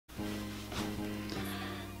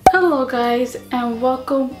Hello guys, and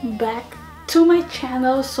welcome back to my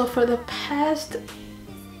channel. So for the past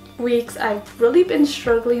weeks I've really been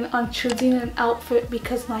struggling on choosing an outfit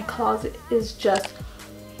because my closet is just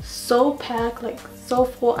so packed, like so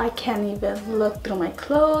full. I can't even look through my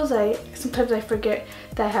clothes. Sometimes I forget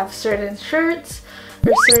that I have certain shirts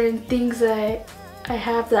or certain things that I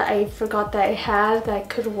have that I forgot that I had that I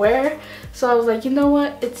could wear. So I was like, you know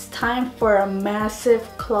what, it's time for a massive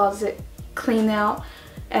closet clean out,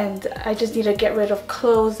 and I just need to get rid of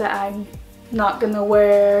clothes that I'm not gonna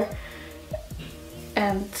wear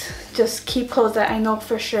and just keep clothes that I know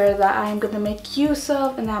for sure that I'm gonna make use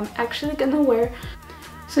of and I'm actually gonna wear.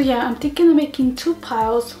 So yeah, I'm thinking of making two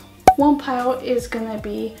piles. One pile is gonna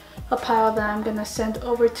be a pile that I'm gonna send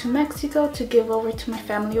over to Mexico to give over to my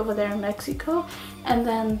family over there in Mexico, and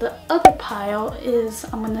then the other pile is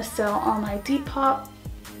I'm gonna sell on my Depop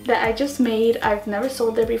that I just made. I've never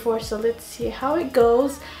sold there before, so let's see how it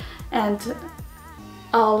goes, and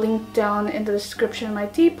I'll link down in the description my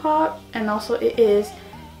Depop, and also it is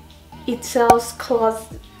Itzel's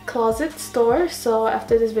closet store. So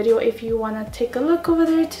after this video, if you want to take a look over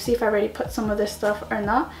there to see if I already put some of this stuff or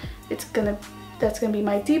not, that's gonna be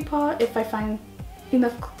my Depop if I find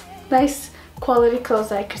enough nice quality clothes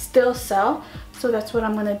that I could still sell. So that's what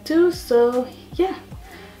I'm gonna do. So yeah,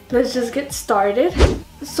 let's just get started.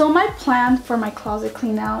 So my plan for my closet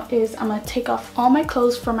clean out is I'm gonna take off all my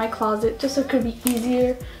clothes from my closet just so it could be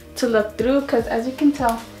easier to look through, because as you can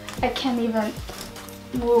tell, I can't even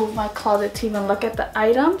move my closet to even look at the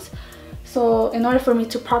items. So in order for me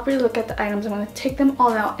to properly look at the items, I'm going to take them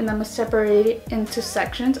all out and I'm going to separate it into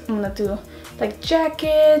sections. I'm going to do like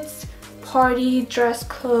jackets, party dress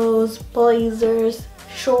clothes, blazers,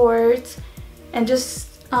 shorts, and just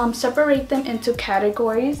separate them into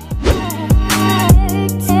categories.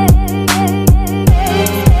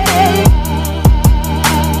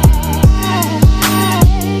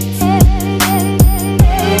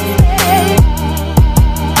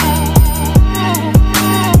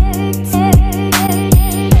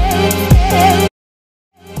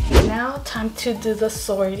 To do the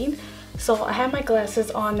sorting. So I have my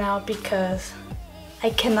glasses on now because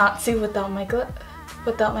I cannot see without my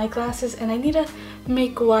glasses, and I need to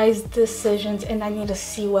make wise decisions and I need to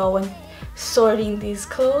see well when sorting these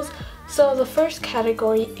clothes. So the first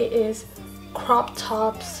category is crop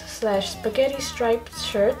tops / spaghetti striped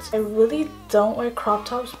shirts. I really don't wear crop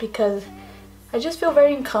tops because I just feel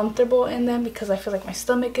very uncomfortable in them, because I feel like my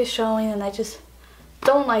stomach is showing and I just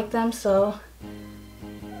don't like them. So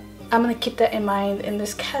I'm gonna keep that in mind in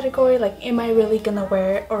this category. Like, am I really gonna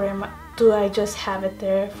wear it, or do I just have it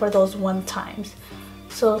there for those one times?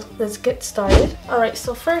 So let's get started. Alright,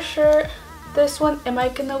 so first shirt, this one, am I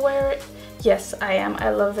gonna wear it? Yes, I am.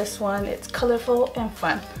 I love this one. It's colorful and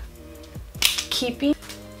fun. Keeping.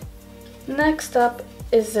 Next up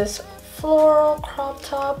is this floral crop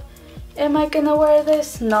top. Am I gonna wear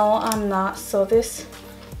this? No, I'm not. So this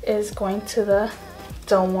is going to the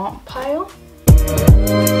don't want pile.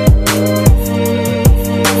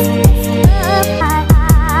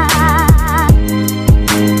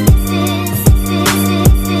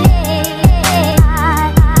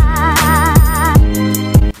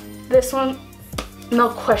 This one, no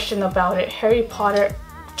question about it. Harry Potter,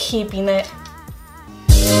 keeping it.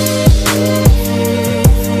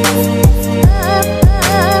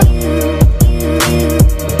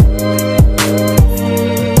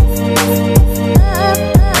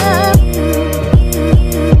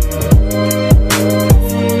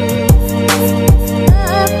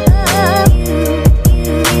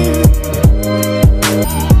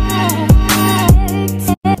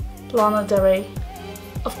 Lana Del Rey.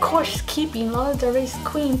 Of course, keeping. Lana Del Rey's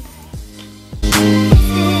queen.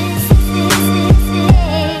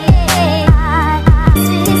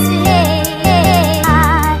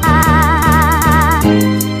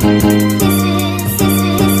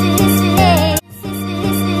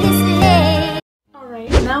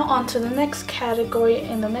 Alright, now on to the next category,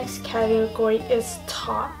 and the next category is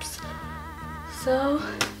tops. So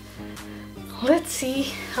let's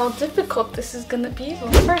see how difficult this is gonna be. So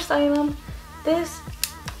the first item, this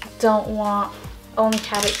don't want, only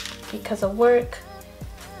had it because of work.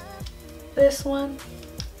 This one,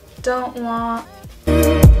 don't want.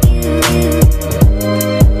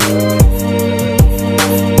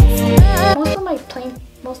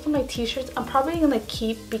 Most of my t-shirts I'm probably gonna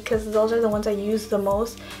keep because those are the ones I use the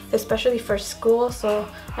most, especially for school. So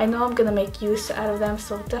I know I'm gonna make use out of them,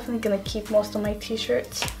 so definitely gonna keep most of my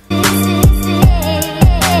t-shirts.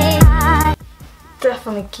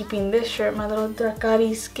 Definitely keeping this shirt, my little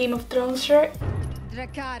Dracarys Game of Thrones shirt.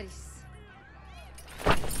 Dracarys.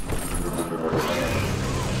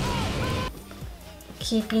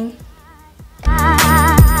 keeping.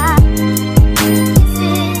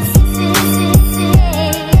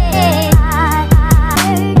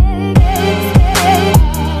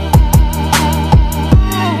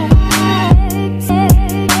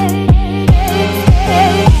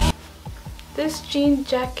 This jean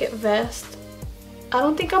jacket vest, I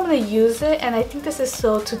don't think I'm gonna use it, and I think this is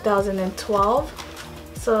so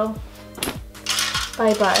 2012, so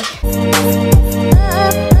bye bye.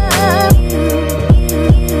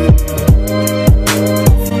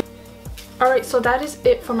 Alright, so that is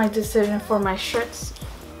it for my decision for my shirts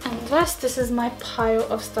and vest. This is my pile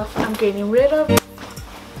of stuff I'm getting rid of,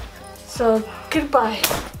 so goodbye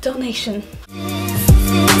donation.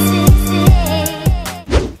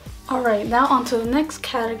 Alright, now on to the next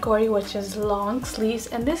category, which is long sleeves,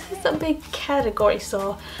 and this is a big category,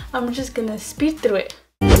 so I'm just gonna speed through it.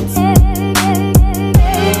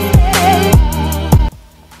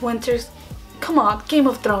 Winters, come on, Game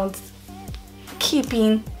of Thrones,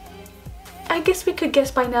 keeping. I guess we could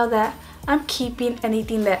guess by now that I'm keeping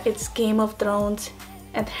anything that it's Game of Thrones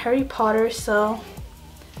and Harry Potter, so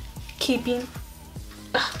keeping.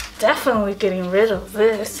 Definitely getting rid of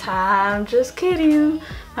this. I'm just kidding.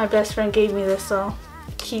 My best friend gave me this, so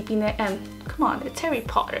keeping it. And come on, it's Harry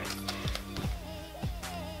Potter.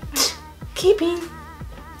 Keeping.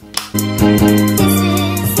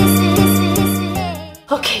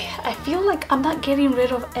 Okay, I feel like I'm not getting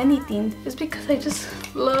rid of anything. It's because I just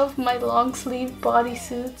love my long sleeve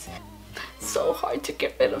bodysuits. It's so hard to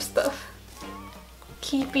get rid of stuff.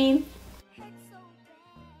 Keeping.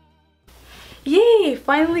 Yay!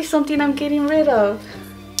 Finally something I'm getting rid of.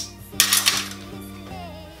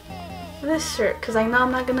 This shirt, because I know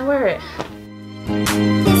I'm not gonna wear it.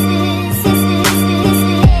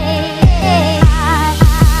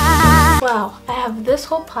 Wow, I have this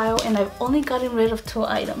whole pile and I've only gotten rid of 2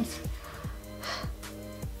 items.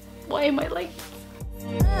 Why am I like this?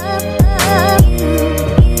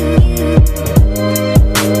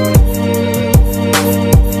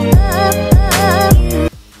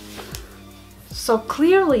 So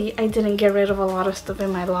clearly I didn't get rid of a lot of stuff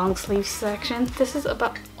in my long sleeve section. This is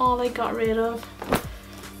about all I got rid of.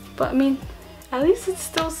 But I mean, at least it's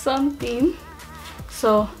still something.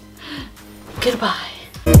 So, goodbye.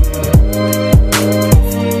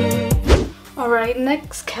 Alright,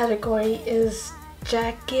 next category is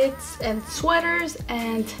jackets and sweaters,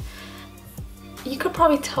 and you could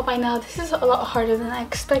probably tell by now this is a lot harder than I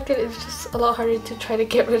expected. It's just a lot harder to try to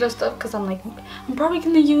get rid of stuff because I'm like, I'm probably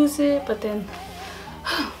gonna use it, but then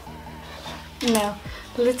now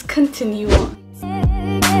let's continue on.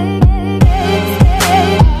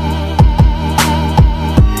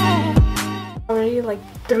 Already like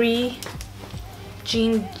 3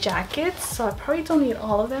 jean jackets, so I probably don't need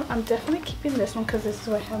all of them. I'm definitely keeping this one because this is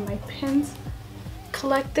where I have my pins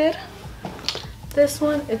collected. This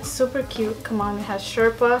one, it's super cute. Come on, it has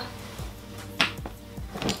Sherpa.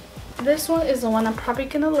 This one is the one I'm probably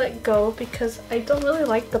gonna let go because I don't really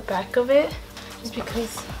like the back of it. Just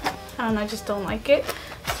because, I don't know, I just don't like it.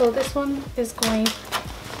 So this one is going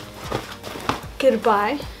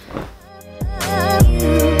goodbye.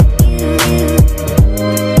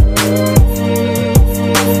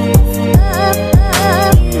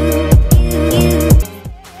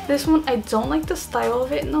 This one, I don't like the style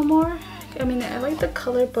of it no more. I mean, I like the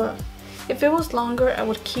color, but if it was longer, I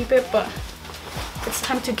would keep it, but it's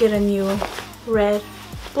time to get a new red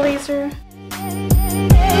blazer.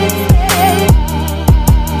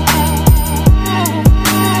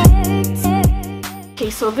 Okay,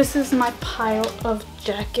 so this is my pile of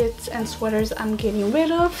jackets and sweaters I'm getting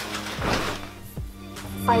rid of.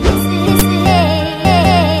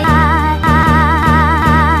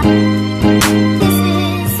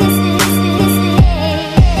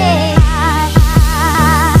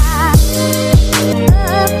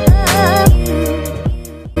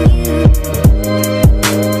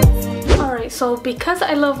 So because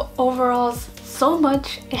I love overalls so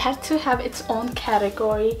much, it had to have its own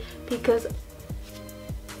category because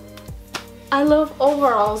I love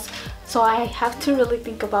overalls. So I have to really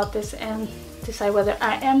think about this and decide whether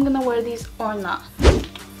I am gonna wear these or not.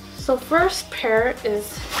 So first pair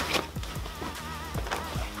is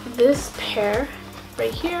this pair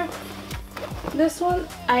right here. This one,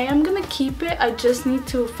 I am gonna keep it. I just need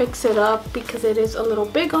to fix it up because it is a little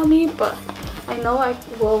big on me, but I know I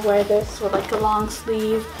will wear this with like a long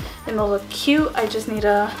sleeve and it'll look cute. I just need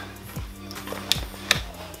to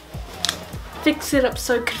fix it up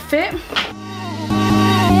so it could fit.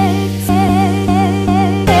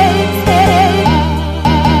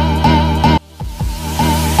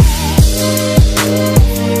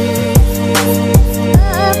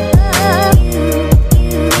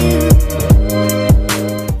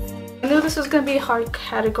 card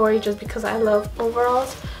category just because I love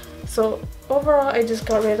overalls. So overall, I just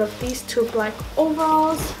got rid of these two black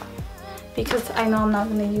overalls because I know I'm not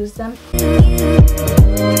going to use them.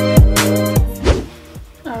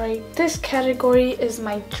 Alright, this category is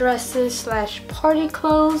my dresses slash party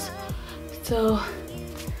clothes. So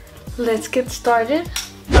let's get started.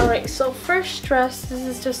 Alright, so first dress, this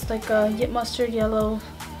is just like a mustard yellow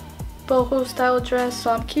boho style dress.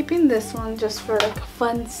 So I'm keeping this one just for like a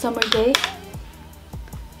fun summer day.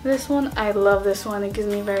 This one, I love this one. It gives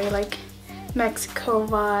me very like Mexico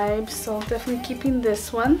vibes. So definitely keeping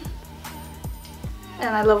this one.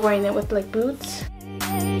 And I love wearing it with like boots.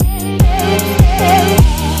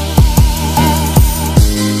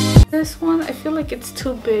 This one, I feel like it's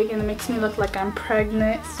too big and it makes me look like I'm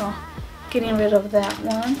pregnant, so getting rid of that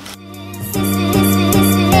one.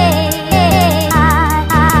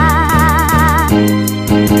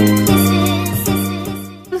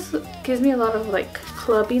 This gives me a lot of like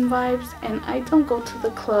clubbing vibes, and I don't go to the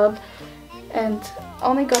club, and I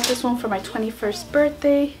only got this one for my 21st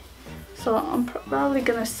birthday. So I'm probably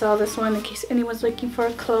gonna sell this one in case anyone's looking for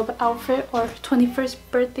a club outfit or 21st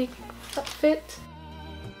birthday outfit.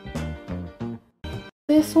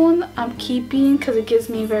 This one I'm keeping because it gives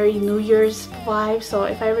me very New Year's vibe. So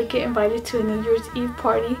if I ever get invited to a New Year's Eve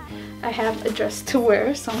party, I have a dress to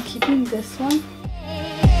wear. So I'm keeping this one.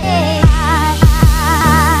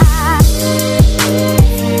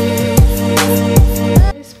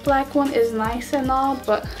 This black one is nice and all,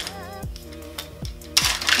 but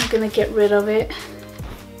I'm gonna get rid of it.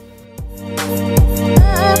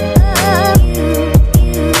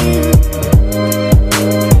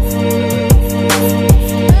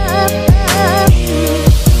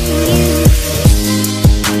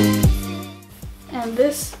 And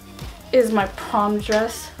this is my prom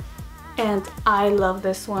dress, and I love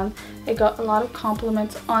this one. I got a lot of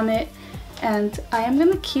compliments on it, and I am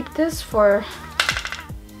gonna keep this for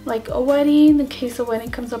like a wedding, in case a wedding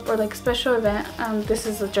comes up or like a special event. This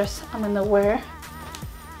is the dress I'm gonna wear.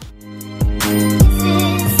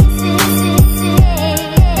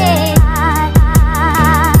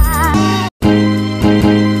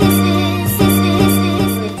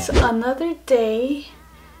 It's another day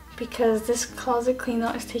because this closet clean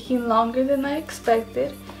out is taking longer than I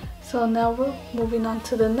expected. So now we're moving on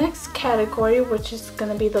to the next category, which is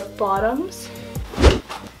gonna be the bottoms.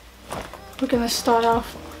 We're gonna start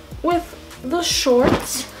off with the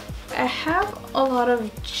shorts. I have a lot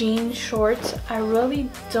of jean shorts. I really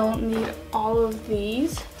don't need all of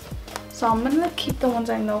these, so I'm gonna keep the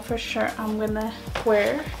ones I know for sure I'm gonna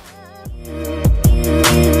wear.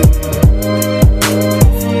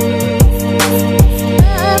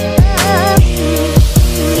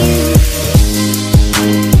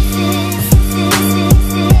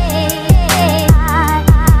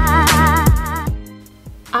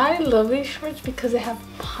 I love these shorts because they have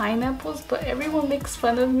pineapples, but everyone makes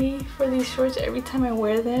fun of me for these shorts every time I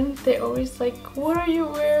wear them. They're always like, what are you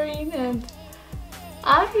wearing? And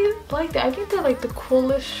I like that. I think they're like the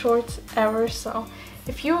coolest shorts ever. So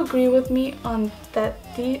if you agree with me on that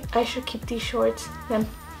I should keep these shorts, then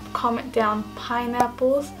comment down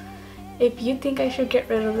pineapples. If you think I should get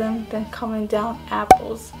rid of them, then comment down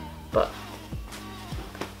apples. But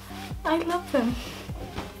I love them.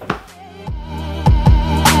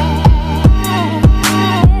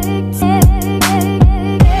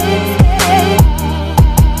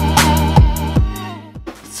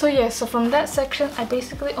 So yeah, so from that section, I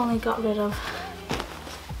basically only got rid of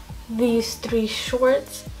these three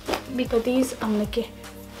shorts, but these I'm gonna get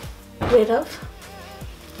rid of.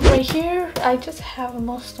 Right here, I just have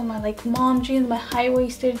most of my like mom jeans, my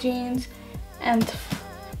high-waisted jeans, and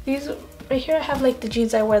these right here I have like the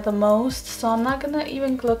jeans I wear the most. So I'm not gonna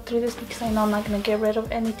even look through this because I know I'm not gonna get rid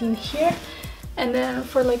of anything here. And then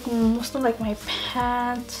for like most of like my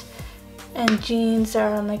pants and jeans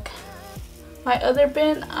are on like my other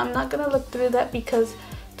bin, I'm not gonna look through that because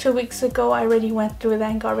 2 weeks ago I already went through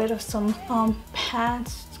that and got rid of some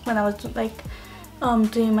pants when I was like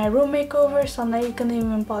doing my room makeover, so I'm not gonna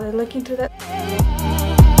even bother looking through that.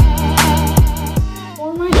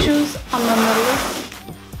 For my shoes, I'm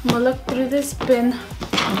gonna look through this bin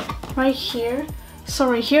right here. So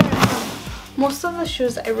right here I have most of the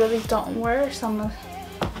shoes I really don't wear, so I'm gonna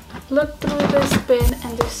look through this bin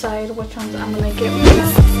and decide which ones I'm gonna get rid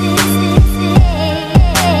of.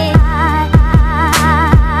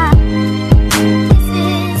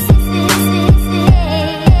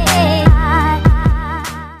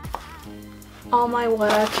 All my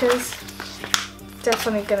huaraches,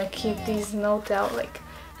 definitely gonna keep these, no doubt. Like,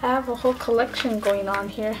 I have a whole collection going on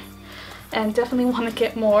here and definitely want to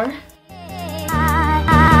get more.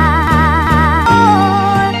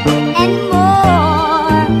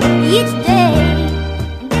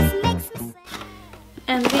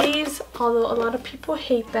 these, although a lot of people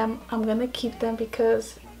hate them, I'm gonna keep them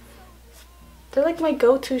because they're like my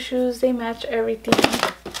go-to shoes. They match everything.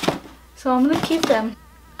 So I'm gonna keep them.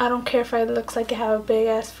 I don't care if it looks like I have a big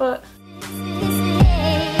ass foot.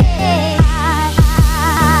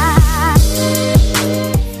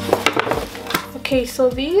 Okay, so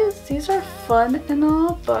these are fun and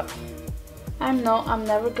all, but I know I'm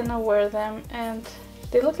never gonna wear them, and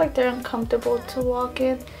they look like they're uncomfortable to walk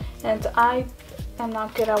in, and I am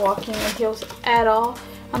not good at walking in heels at all.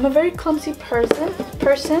 I'm a very clumsy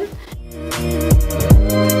person.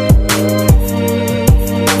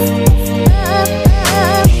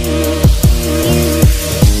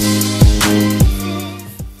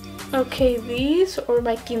 Okay, these are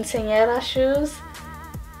my quinceañera shoes,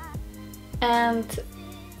 and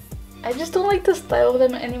I just don't like the style of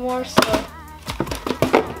them anymore, so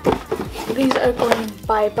these are going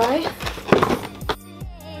bye-bye.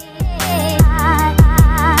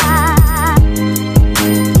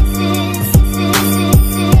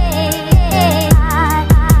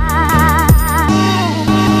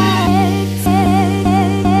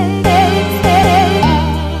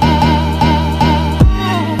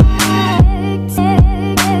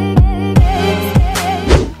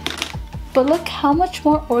 But look how much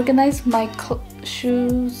more organized my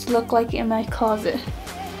shoes look like in my closet.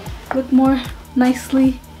 Look more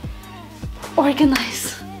nicely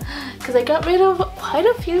organized. Because I got rid of quite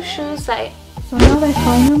a few shoes. So now that I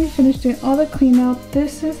finally finished doing all the clean out,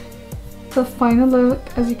 this is the final look.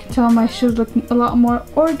 As you can tell, my shoes look a lot more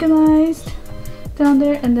organized down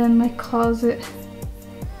there. And then my closet,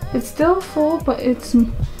 it's still full, but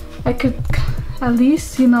I could at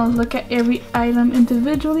least, you know, look at every item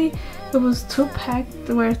individually. It was too packed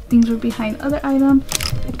where things were behind other items.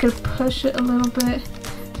 I could push it a little bit.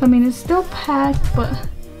 So, I mean, it's still packed, but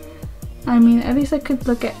I mean, at least I could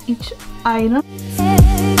look at each item.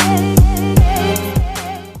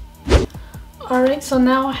 Alright, so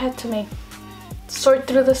now I had to sort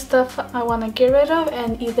through the stuff I want to get rid of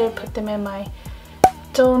and either put them in my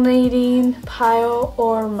donating pile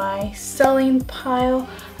or my selling pile.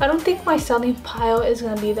 I don't think my selling pile is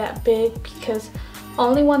going to be that big because I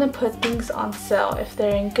only want to put things on sale if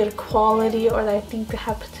they're in good quality or that I think they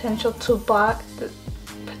have potential to buy, the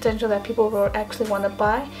potential that people will actually want to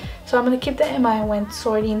buy. So I'm going to keep that in mind when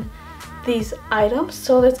sorting these items.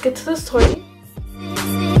 So let's get to the sorting.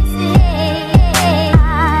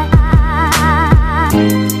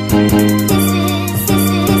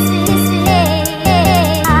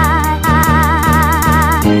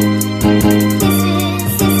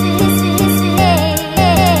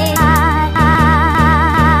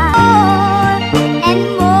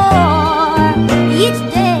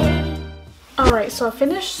 So I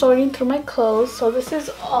finished sorting through my clothes. So this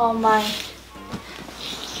is all my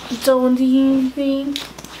donating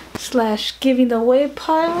 / giving away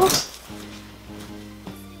pile.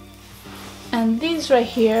 And these right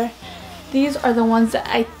here, these are the ones that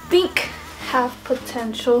I think have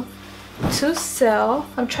potential to sell.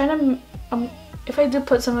 I'm trying to, if I do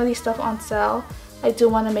put some of these stuff on sale, I do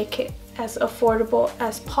want to make it as affordable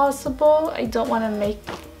as possible. I don't want to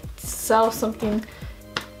sell something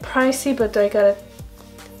pricey, but I gotta,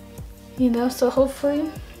 you know, so hopefully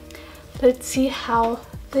let's see how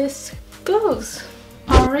this goes.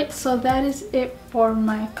 Alright, so that is it for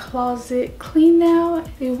my closet clean out.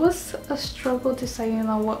 It was a struggle deciding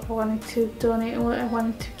on what I wanted to donate and what I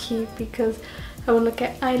wanted to keep, because I would look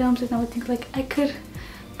at items and I would think like I could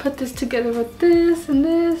put this together with this and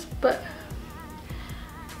this, but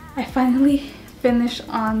I finally finished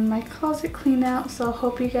on my closet clean out. So I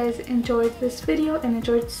hope you guys enjoyed this video and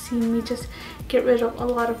enjoyed seeing me just get rid of a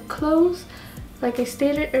lot of clothes. Like I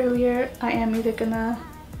stated earlier, I am either gonna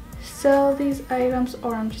sell these items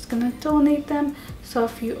or I'm just gonna donate them. So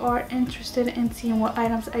if you are interested in seeing what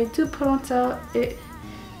items I do put on sale,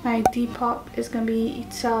 my Depop is gonna be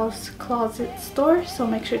Itzel's closet store, so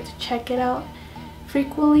make sure to check it out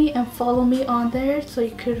frequently and follow me on there so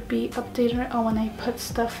you could be updated on when I put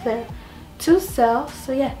stuff there to sell.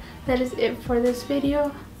 So yeah, that is it for this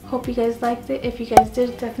video. Hope you guys liked it. If you guys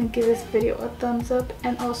did, definitely give this video a thumbs up,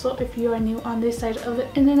 and also if you are new on this side of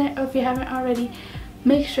the internet or if you haven't already,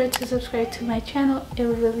 make sure to subscribe to my channel. It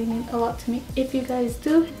would really mean a lot to me if you guys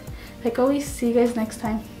do. Like always, see you guys next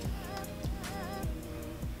time.